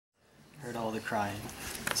Heard all the crying.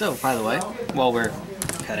 So, by the way, while we're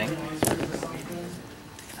cutting,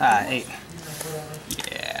 8.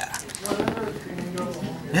 Yeah.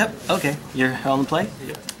 Yep. Okay. You're on the play.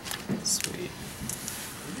 Yep. Sweet.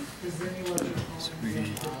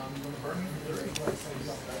 Sweet.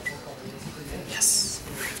 Yes.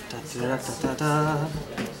 Da da da da da.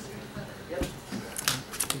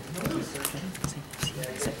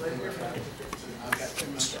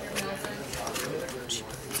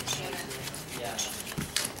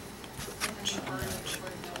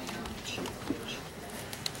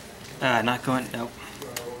 Not going. Nope.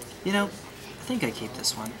 You know, I think I keep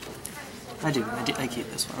this one. I do. I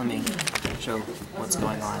keep this one. Let me show what's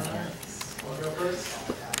going on here.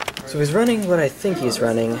 So he's running what I think he's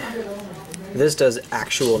running. This does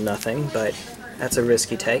actual nothing, but that's a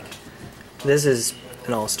risky take. This is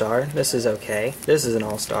an all-star. This is okay. This is an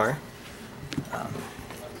all-star.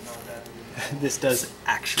 This does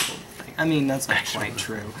actual nothing. I mean, that's not quite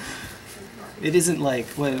true. It isn't like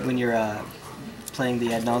when you're playing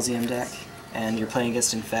the Ad Nauseam deck and you're playing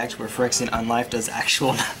against Infect, where Phyrexian Unlife does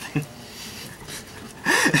actual nothing.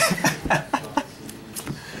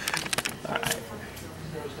 Alright.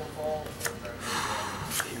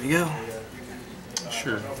 Here we go.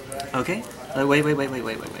 Sure. Okay. Wait.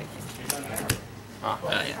 Ah,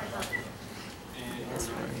 Yeah.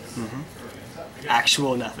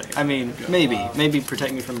 Actual nothing. I mean, maybe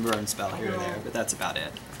protect me from a burn spell here or there, but that's about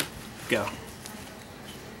it. Go.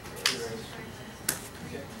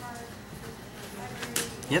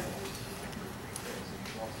 Yep.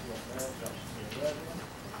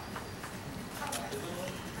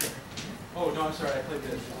 Oh, no, I'm sorry, I played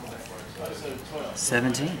this.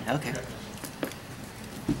 17, okay.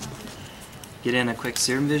 Get in a quick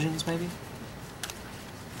Serum Visions, maybe?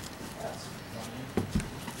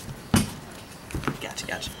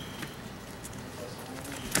 Gotcha.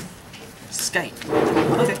 Skype.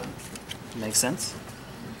 Okay. Makes sense.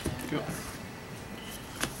 Cool.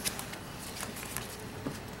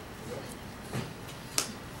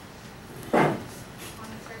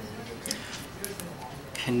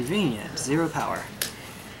 Convenient. 0 power.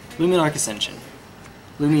 Luminarch Ascension.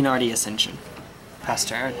 Luminarch Ascension. Pass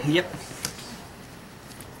turn. Yep.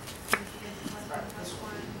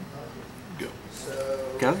 Go.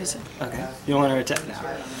 Go, is it? Okay. You don't want to attack now.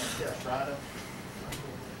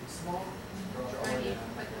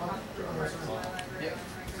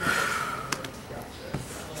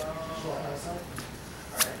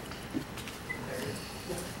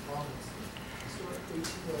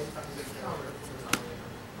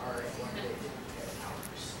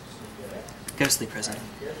 Ghostly Prison.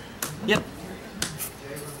 Yep.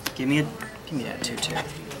 Give me that 2/2.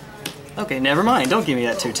 Okay, never mind. Don't give me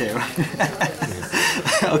that 2/2.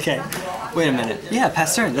 Okay. Wait a minute. Yeah,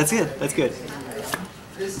 pass turn. That's good. That's good.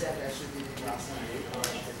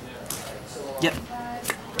 Yep.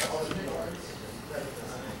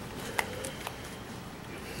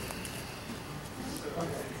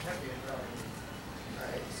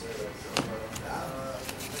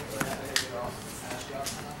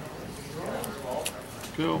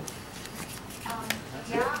 Go.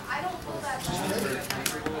 Yeah, I don't pull that ball.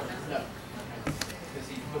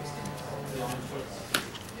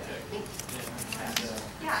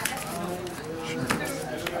 Yeah,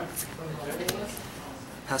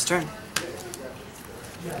 Pass turn.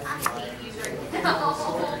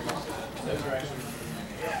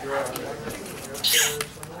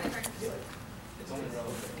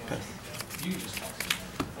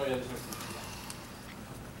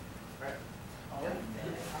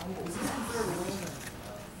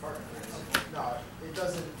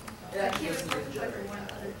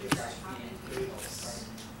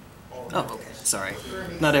 Oh, okay. Sorry.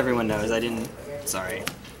 Not everyone knows. I didn't. Sorry.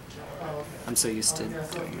 I'm so used to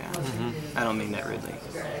doing that. I don't mean that rudely.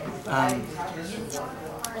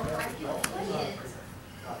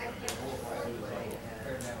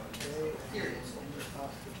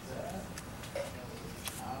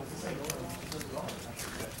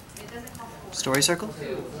 Story Circle?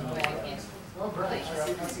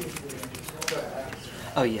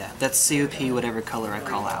 Oh yeah, that's COP whatever color I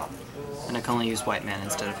call out. And I can only use white mana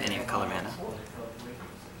instead of any color mana.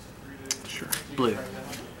 Sure. Blue.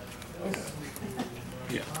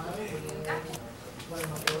 Yeah.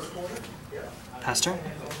 Pass turn?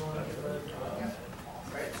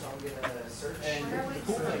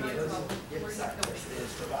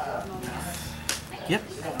 Yep,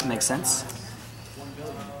 makes sense.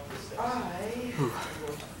 Whew.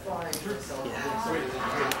 Yeah.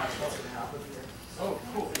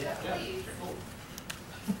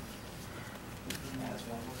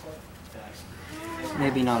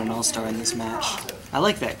 Maybe not an all-star in this match. I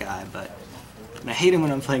like that guy, but and I hate him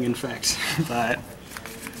when I'm playing Infect, but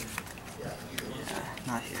yeah,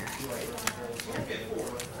 not here.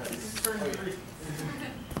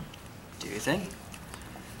 Do your thing.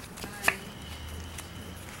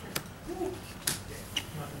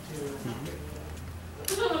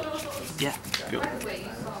 Yeah. Go.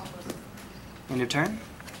 End your turn.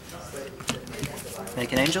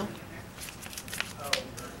 Make an angel.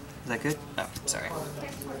 Is that good? Oh, sorry.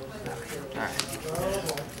 Alright.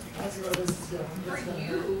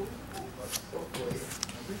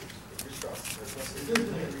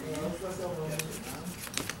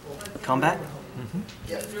 Combat.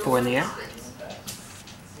 4 in the air.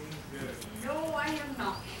 No, I am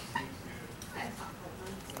not.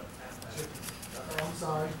 I'm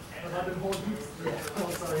sorry. I've been holding. Yeah,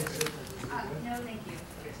 I'm sorry. No, thank you.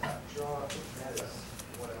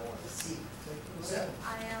 I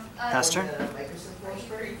am. Pass turn.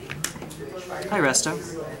 Hi, Resto.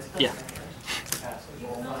 Yeah.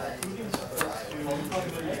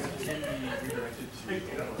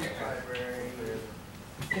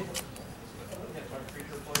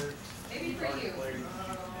 Maybe for you.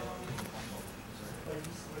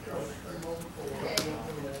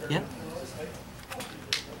 Yep.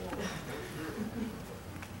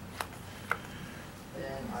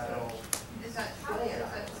 Is that how is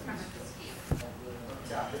that just kind of the scheme?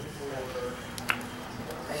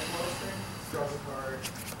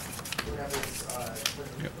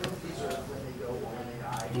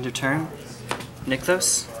 End your turn.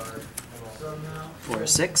 Nykthos. 4 or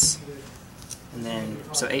 6. And then,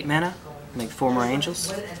 so 8 mana. Make 4 more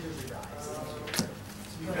angels.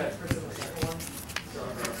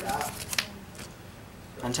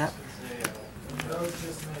 Untap?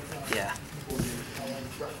 Yeah.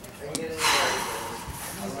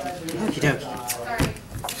 Okie dokie.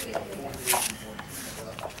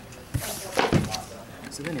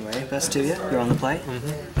 So anyway, best to you. You're on the play?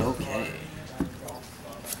 Okay.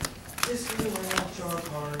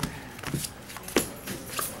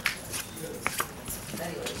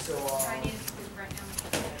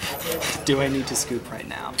 Do I need to scoop right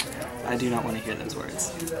now? I do not want to hear those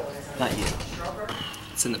words. Not you.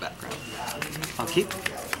 It's in the background. I'll keep.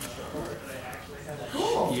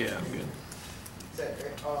 Yeah, I'm good.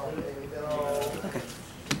 Okay.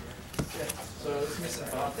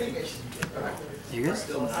 You good?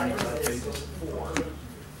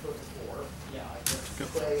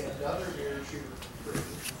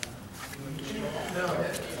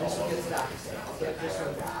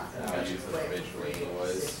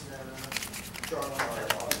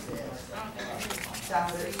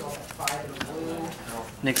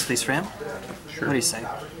 Nyx-Fleece Ram? Sure. What do you say?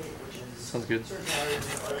 Sounds good.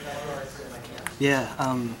 Yeah,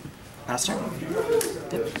 Master?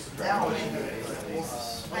 Yep.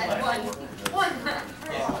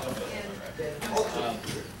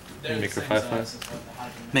 Make her 5/5.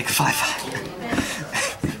 Make a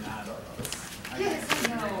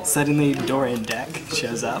 5/5. Suddenly, Dorian deck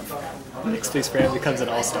shows up. Nyx-Fleece Ram becomes an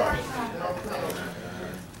all-star.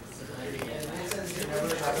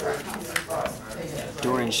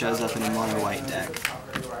 Dorian shows up in a mono white deck.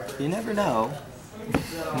 You never know.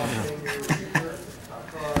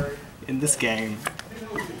 In this game.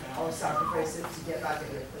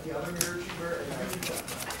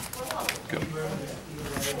 Go.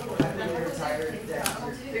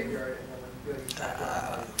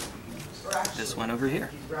 This one over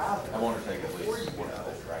here. I want to take at least one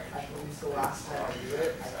out.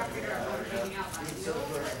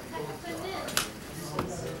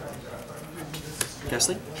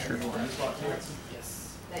 Ghostly? Sure.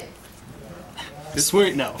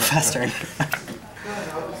 Swing? No, fast turn.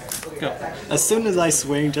 Go. As soon as I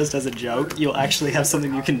swing, just as a joke, you'll actually have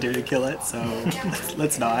something you can do to kill it, so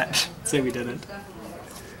let's not. Say we didn't.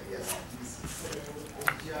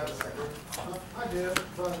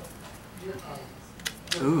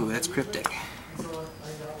 Ooh, that's cryptic.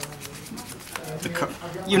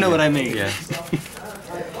 You know what I mean. Yeah.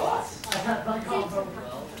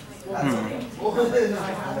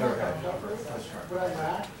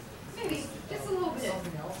 Maybe just a little bit.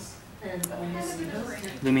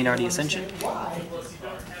 Luminarch Ascension.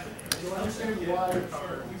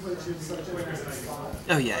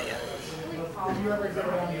 Oh yeah, yeah.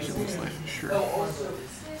 Sure. I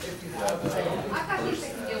thought you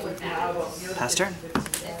could deal with that. Pass turn.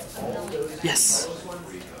 Yes.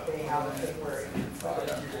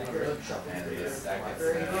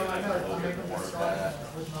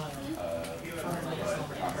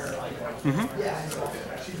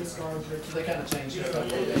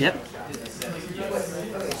 Yep.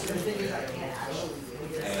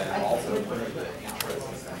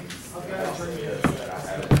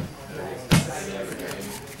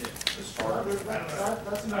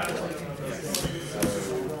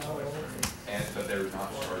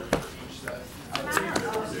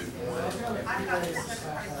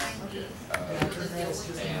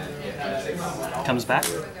 Comes back.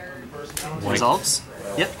 Resolves.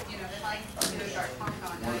 Yep.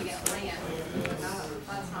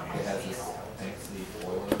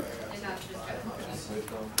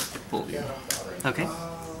 Cool. Okay.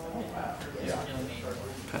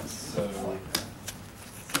 Pass.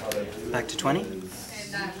 Back to 20.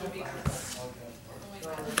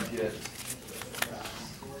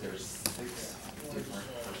 There's 6 different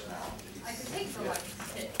personalities.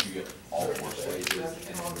 You get all 4 stages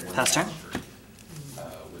and Pass turn.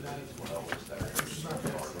 with the lowers that are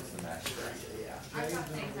regardless of the match strength.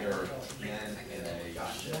 There are 10 in a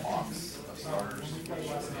box of starters, which is the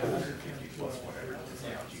 150 plus whatever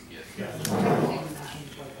discount you get.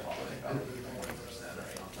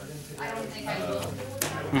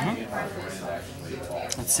 Probably about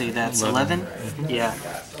 20%. Let's see, that's 11. Yeah,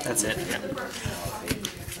 that's it. Yeah.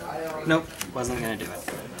 Nope, wasn't gonna do it.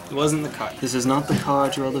 It wasn't the card. This is not the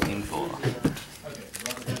card you are looking for.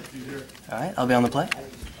 Alright, I'll be on the play.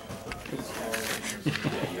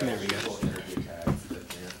 There we go.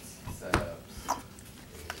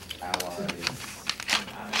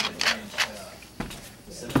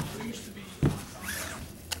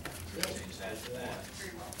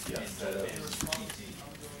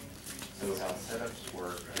 So how setups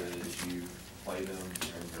work is you play them in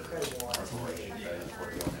your preparation phase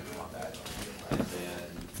before you go into combat. And then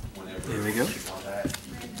whenever There we go. you combat,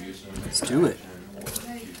 you can use them. Let's do it.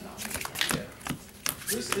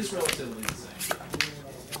 It's relatively the same.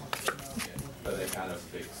 But they kind of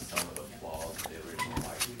fix some of the flaws of the original,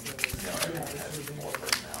 like, you know, everyone has more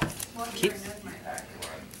personality. Keep. Act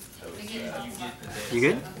right. So it's, You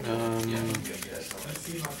good?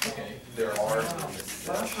 there are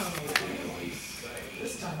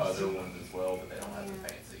other ones as well, but they don't have the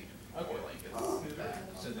fancy foil links.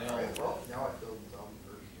 So they'll.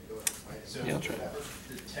 So Yeah, I'll try.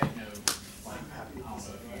 the techno, like, I don't know if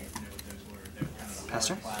you know what those were. They were kind of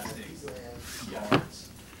Pastor? plastic yards.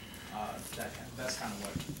 That's kind of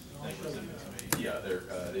what they presented to me. Yeah, they're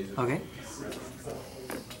these are Okay.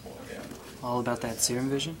 yeah. All about that serum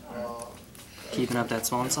vision. Keeping up that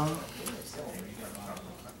swan song.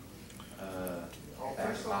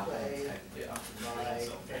 Back in my hometown, yeah.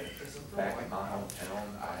 Back in my hometown,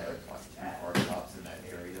 I had like 2 card shops in that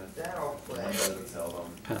area. One doesn't sell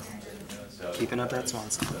them. Pass. So, Keeping up that swan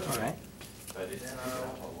song. Alright. but it's picking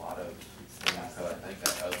up a lot of things. So I think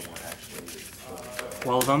that other one actually is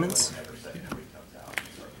Wall of Omens. whenever second week comes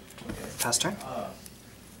out. Pass turn.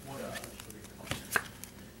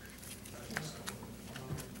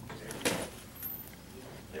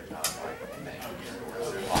 They're not like main stores.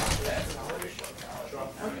 They're like that.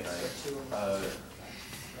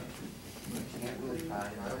 You can't really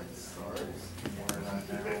find them in stores anymore right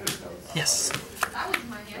now. So Yes. That was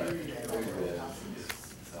my hand.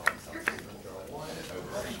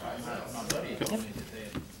 My buddy told me that they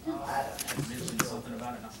had mentioned something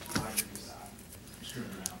about it, and I said, "Why are you just screwing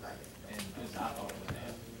around?" And because I thought it was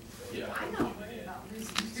them. yeah. I know about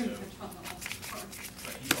losing.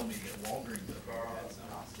 But he told me that Walgreens had some,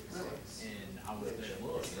 and I was there to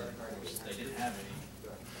look, and of course, they didn't have any.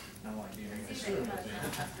 And I'm like, dude, you're just screwing with me.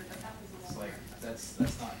 It's like, that's not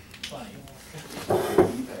funny.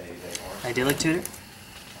 Idyllic Tutor.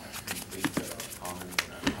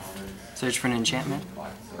 Search for an enchantment.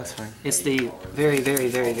 That's fine. It's the very, very,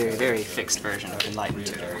 very, very, very fixed version of Enlightened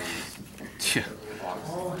Tutor. Yeah.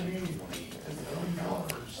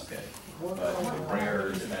 But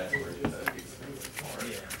rares, that's where the expensive are.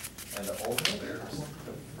 And the ultra rares,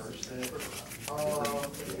 the first set,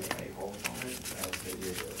 they pay hold on it, as they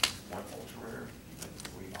did one ultra rare, and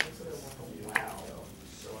 3 boxes.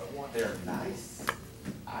 Wow. They're nice.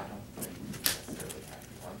 I don't think necessarily have to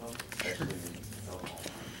run them, especially when you sell them.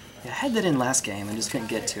 Yeah, I had that in last game and just couldn't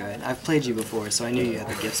get to it. I've played you before, so I knew you had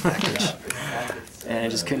the gifts package. And I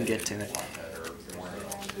just couldn't get to it.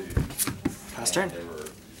 Pass turn. There were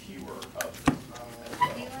fewer of them. I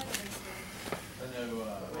know,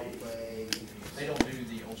 they don't do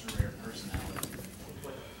the ultra rare personality.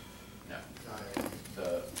 No.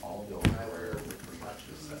 All the ultra rare were pretty much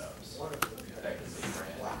just setups. That can be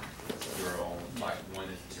ran. Zero only, like one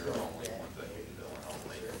is zero only, one's a villain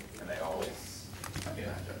only, and they always, I can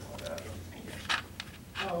match up with that.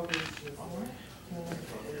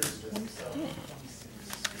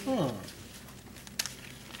 Hmm.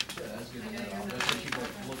 Yeah, that's good to know. I bet you people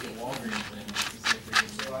look at Walgreens and see if they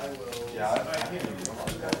can. Yeah, I can't even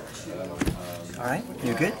realize that. Alright,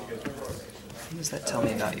 you good? What does that tell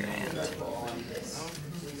me about your hand?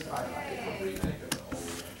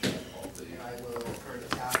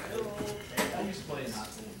 I used to play in high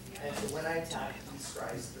school.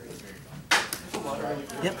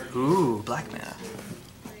 Yep. Ooh, black mana.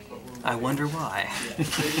 But we're I wonder why.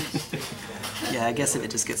 Yeah, I guess if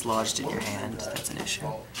it just gets lodged in your hand, that's an issue.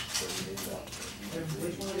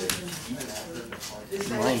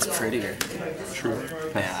 Mine's prettier. True.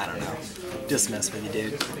 Yeah, I don't know. Just mess with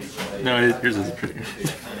you, dude. No, yours is pretty.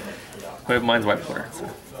 But mine's white player. So.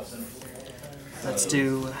 Let's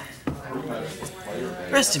do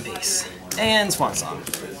Rest in Peace and Swan Song.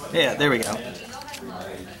 Yeah, there we go.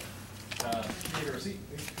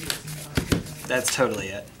 That's totally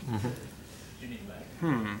it.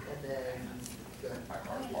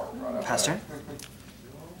 Pass turn?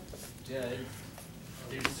 Yeah, it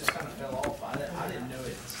just kind of fell off. I didn't know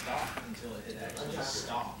it stopped until it had actually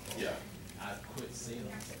stopped. Yeah. I quit seeing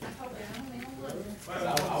them. I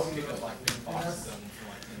would pick up like big boxes of them for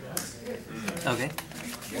like $10. Okay.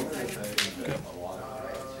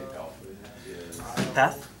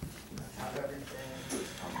 Path?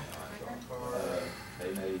 They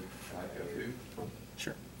made Psycho Coup.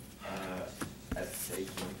 Sure. At stage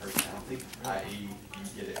 1 personality, i.e. you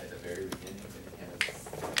get it at the very beginning and it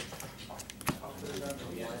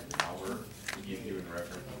has power to give you in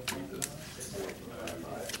reference to the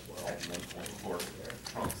at 1.4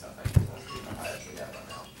 trunks, I think. I actually have that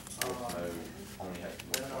now. Mode only has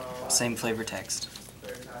 1.5. Same flavor text.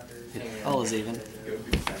 All is even. Go through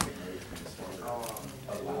the second mode from the starter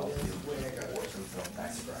allows him to force himself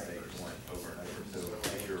back to stage 1 over and over. So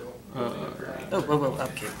if you're Oh, whoa, whoa,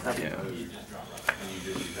 upkeep. Yeah. and you just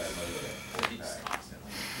use that mode to force back.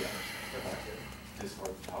 Yeah.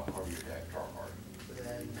 Discard the top card of your deck, draw a card.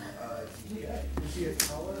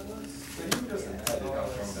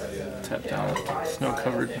 Tap down. No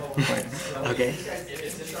covered. Right. Okay.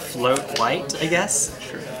 Float white, I guess?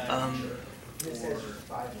 Sure.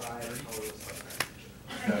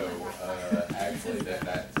 No, actually,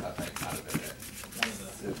 that's, I think, kind of been it.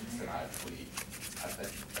 Since I tweet, I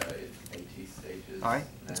think it's AT stages. Alright,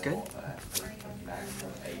 that's and good. all that.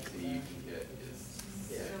 Maximum AT you can get is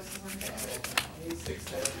 6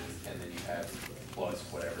 stages, and then you have plus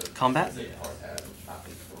whatever. Combat? The cards have, I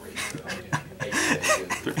think 3. 8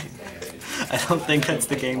 stages, 13 damage. I don't think that's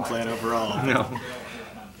the game plan overall. No.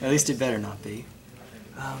 At least it better not be.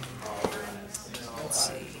 Let's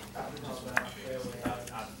see.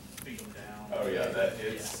 Oh yeah, that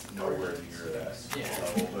it's nowhere near that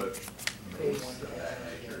level, but most of that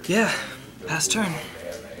nature. Yeah, pass turn. They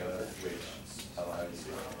have Aeons, which allows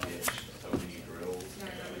you to pitch so many drills,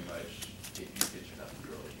 and pretty much if you pitch enough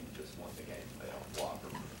drills, you just want the game to play off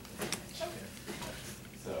flopper.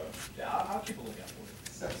 So, Yeah, I'll keep a lookout for it.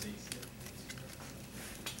 that's easy.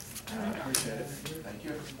 I appreciate it. Thank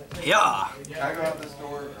you. Yeah. Can I go out this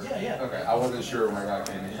door? Or- Yeah. Okay, I wasn't sure when I got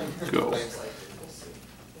in. Go.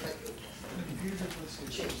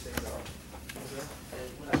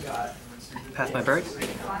 Path my bird.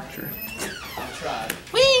 Sure. I'll try.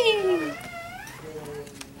 Whee!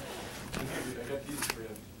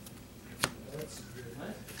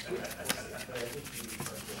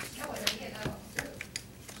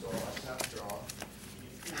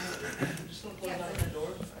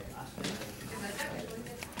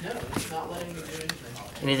 No, it's not letting me do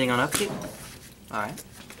anything. Anything on upkeep? Alright.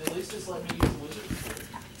 At least it's letting me use wizard.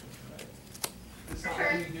 It's not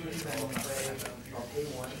letting me do anything.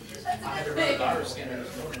 I had to run a virus scanner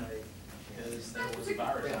this morning because there was a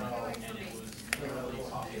virus on it and it was literally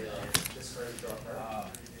copying the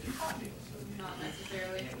Not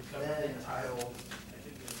necessarily. and it would cover the entire and it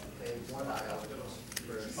was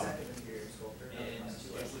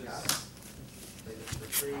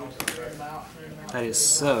That is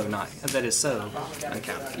so not. That is so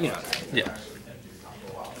uncountable. You know. Yeah.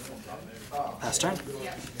 Pass turn.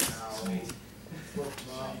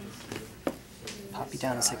 Pop you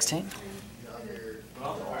down to 16.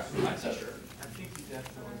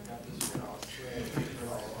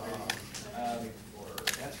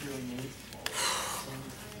 that's really neat.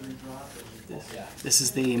 This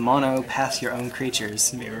is the mono pass your own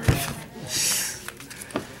creatures mirror.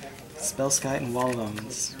 Spellskite and Wall of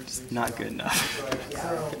Omens. Just not good enough.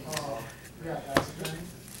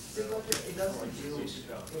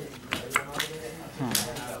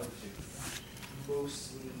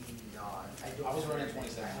 I was running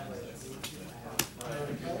 27.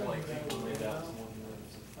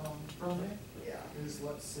 Is,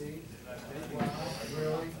 let's see.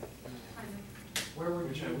 Really? Where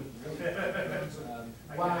were you?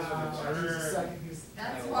 Wow, just a second.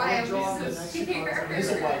 That's why I'm so scared.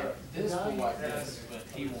 This is white. This is white. Yes, but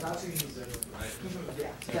he won't. That's what he's doing.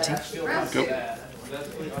 Yeah. 18. Go.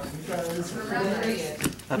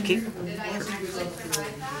 Upkeep. Did I actually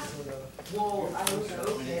provide that? Well, I was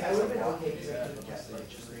okay. I would have been okay because I could have kept like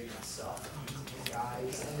just reading stuff.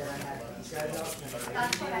 guys, and then I had these guys up.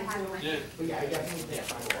 That's what I had when I. But yeah, I definitely did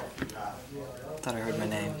find out. Thought I heard my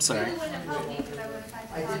name. Sorry. It wouldn't have helped me because I would have had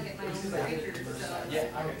to target my own creatures, so. Yeah,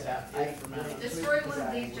 I could tap. Destroy one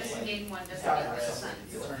of these just to gain one doesn't make much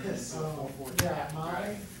sense. So, yeah,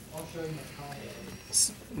 mine, I'll show you my combo.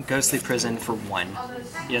 Ghostly Prison for 1.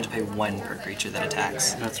 You have to pay 1 per creature that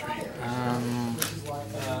attacks. That's right. Well,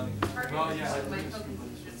 yeah. My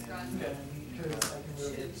tokens is just gone.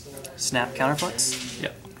 Snap Counterflux?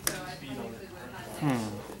 Yep. So I probably would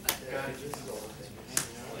have had to.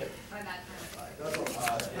 By that time.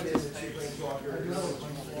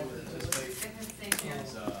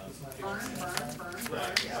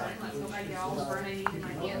 Let somebody get all the burn I need in my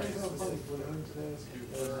hands.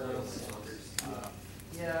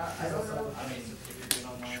 Yeah, I don't know.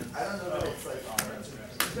 I don't know that it's like,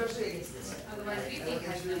 especially against this. Otherwise, you think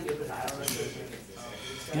It's really good, but I don't know if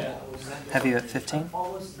it's Have you at 15?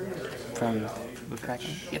 almost 3 From the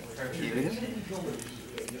Kraken? Yep. Here we go.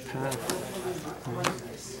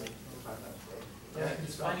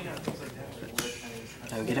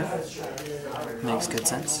 Okie doke. Makes good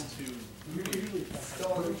sense. So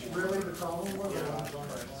really the problem was I was on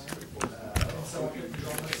and so I couldn't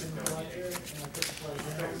draw my single right there, and I couldn't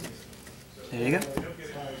play There you go.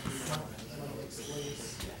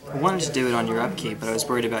 I wanted to do it on your upkeep, but I was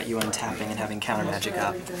worried about you untapping and having counter magic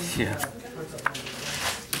up. Yeah.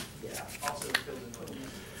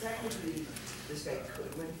 Technically, this guy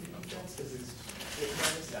could win defense because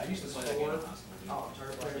his I used to play that game in high school.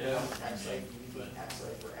 X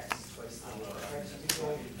for X twice the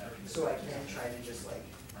so I can try to just like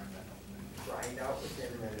grind out with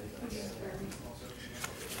him and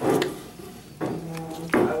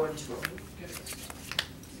then I won 2 of them.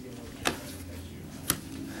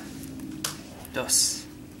 Dos.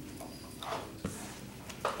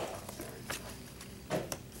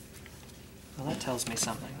 Well, that tells me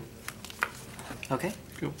something. Okay.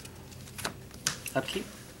 Cool. Upkeep.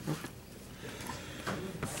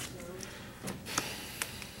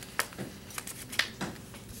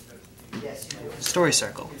 Yes, you do. Story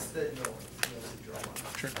Circle. It's the draw one.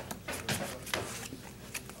 Sure.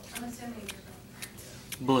 I'm assuming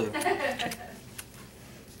Blue.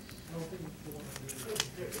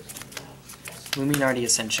 Luminarch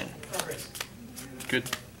Ascension. Good.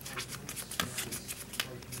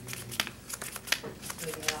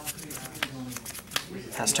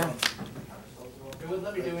 Pass turn. It wouldn't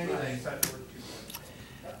let me do anything.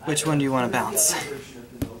 Which one do you want to bounce?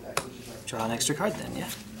 Draw an extra card then, yeah?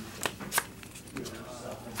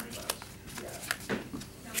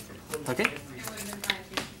 Okay. it would have been fine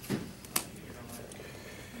too.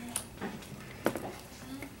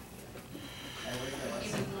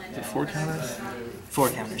 The 4 counters? 4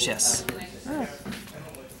 counters, yes. I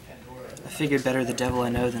figured better the devil I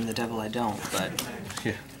know than the devil I don't, but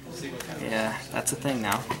Yeah. yeah, that's a thing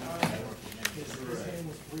now.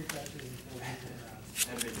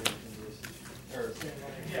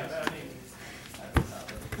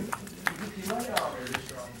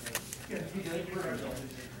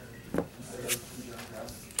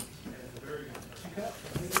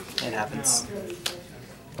 It happens.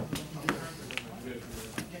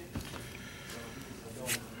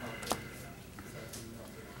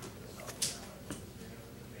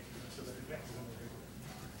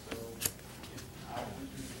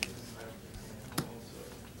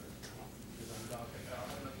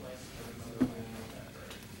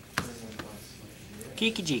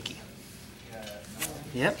 Kiki-jiki.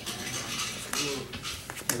 Yep.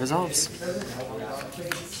 It resolves.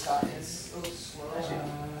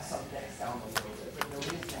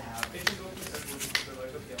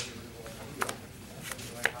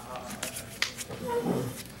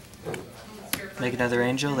 Make another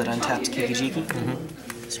angel that untaps kiki-jiki.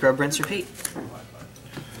 Scrub, rinse, repeat.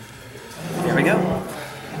 There we go.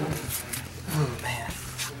 Oh, man.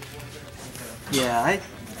 Yeah, I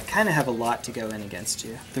kind of have a lot to go in against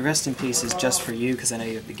you. The Rest in Peace is just for you because I know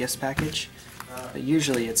you have the gifts package. But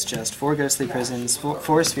usually it's just 4 Ghostly Prisons,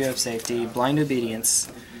 4 Sphere of Safety, Blind Obedience,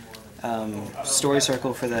 Story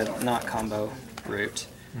Circle for the not combo route,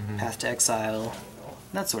 Path to Exile,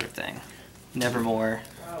 that sort of thing. Nevermore,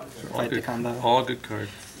 fight the combo. All good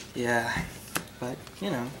cards. Yeah, but you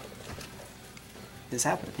know, this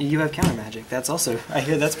happens. You have counter magic. That's also, I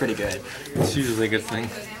hear that's pretty good. It's usually a good thing.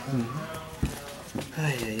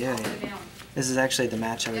 This is actually the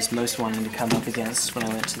match I was most wanting to come up against when I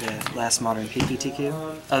went to the last modern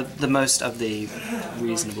PPTQ. The most of the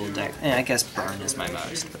reasonable deck. I guess Burn is my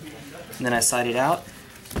most. And then I sided out.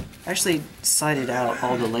 I actually sided out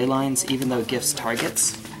all the ley lines, even though gifts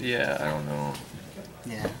targets. Yeah, I don't know.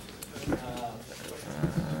 Yeah.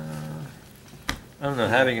 I don't know,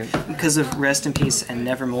 having it. Because of Rest in Peace and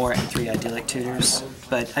Nevermore and 3 Idyllic Tutors,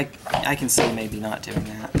 but I can see maybe not doing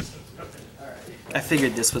that. I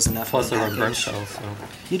figured this was enough Plus, of I a run burn package. spells, so.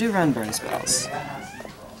 You do run burn spells.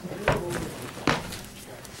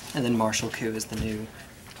 And then Martial Coup is the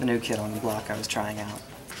new kid on the block I was trying out.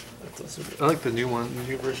 I like the new one, the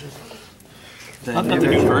new version. The Not the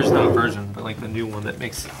new version, not version, but like the new one that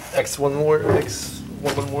makes X1 warriors.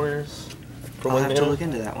 For I'll one have to mana. look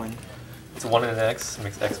into that one. It's a 1 and an X, it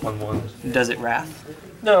makes X1/1. Does it Wrath?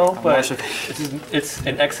 No, but Martial- it's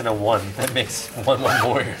an X and a 1 that makes 1/1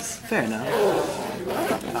 warriors. Fair enough.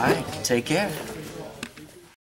 Alright, take care.